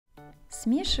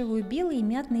Смешиваю белый и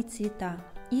мятный цвета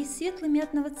и из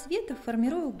светло-мятного цвета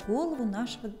формирую голову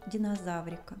нашего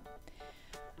динозаврика.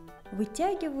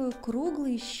 Вытягиваю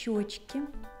круглые щечки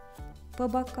по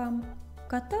бокам,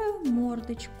 катаю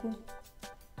мордочку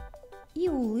и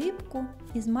улыбку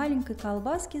из маленькой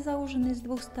колбаски, зауженной с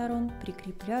двух сторон,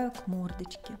 прикрепляю к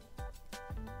мордочке.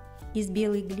 Из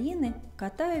белой глины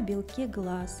катаю белки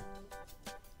глаз,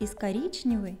 из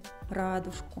коричневой –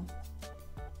 радужку,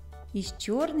 из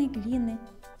черной глины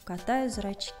катаю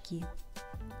зрачки,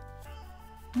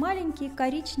 маленькие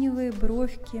коричневые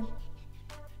бровки,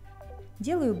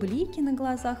 делаю блики на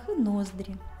глазах и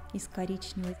ноздри из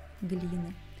коричневой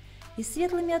глины. Из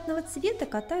светло-мятного цвета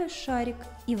катаю шарик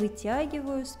и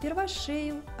вытягиваю сперва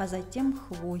шею, а затем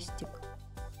хвостик.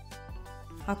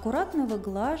 Аккуратно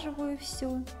выглаживаю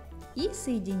все и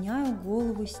соединяю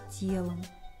голову с телом.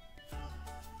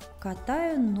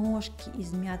 Катаю ножки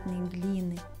из мятной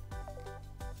глины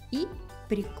и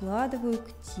прикладываю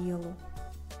к телу.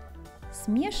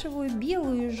 Смешиваю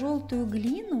белую и желтую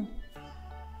глину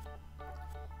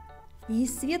и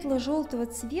из светло-желтого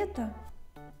цвета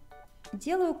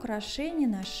делаю украшение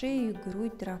на шею и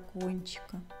грудь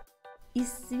дракончика. И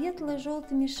с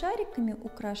светло-желтыми шариками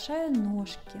украшаю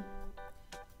ножки.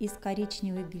 Из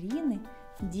коричневой глины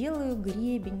делаю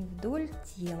гребень вдоль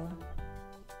тела.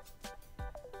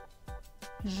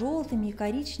 Желтыми и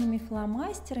коричневыми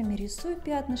фломастерами рисую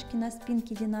пятнышки на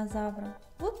спинке динозавра.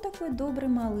 Вот такой добрый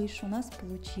малыш у нас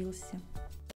получился.